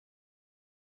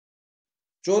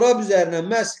corab üzərinə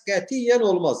məsh qətiyyən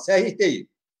olmaz, səhih deyil.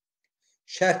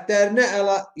 Şərtlərinə,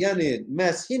 yəni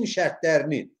məshin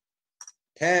şərtlərini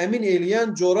təmin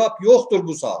eləyən corab yoxdur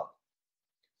bu saat.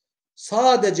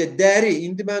 Sadəcə dəri,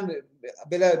 indi mən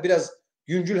belə biraz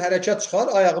yüngül hərəkət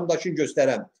çıxar, ayağımdakını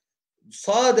göstərəm.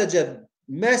 Sadəcə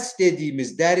məsh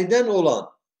dediyimiz dəridən olan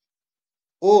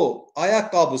o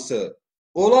ayaqqabısı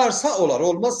olarsa olar,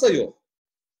 olmazsa yox.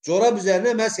 Corab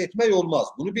üzərinə məsh etmək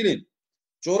olmaz, bunu bilin.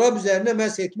 Corab üzərinə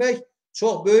məsh etmək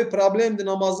çox böyük problemdir,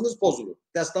 namazınız pozulur.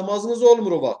 Dəstəmazınız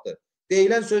olmur o vaxtı.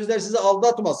 Deyilən sözlər sizi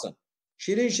aldatmasın.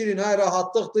 Şirin-şirin,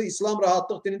 rahatlıqdır, İslam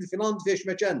rahatlıq dinidir, filan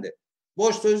feşməkəndir.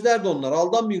 Boş sözlərdir onlar,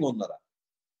 aldanmayın onlara.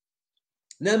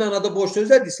 Nə mənada boş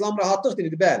sözlərdir? İslam rahatlıq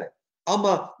dinidir, bəli.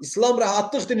 Amma İslam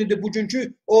rahatlıq dinidir,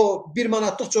 bugünkü o 1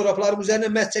 manatlıq corabların üzərinə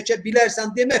məsh çəkə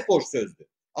bilərsən demək boş sözdür.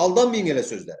 Aldanmayın elə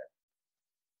sözlərə.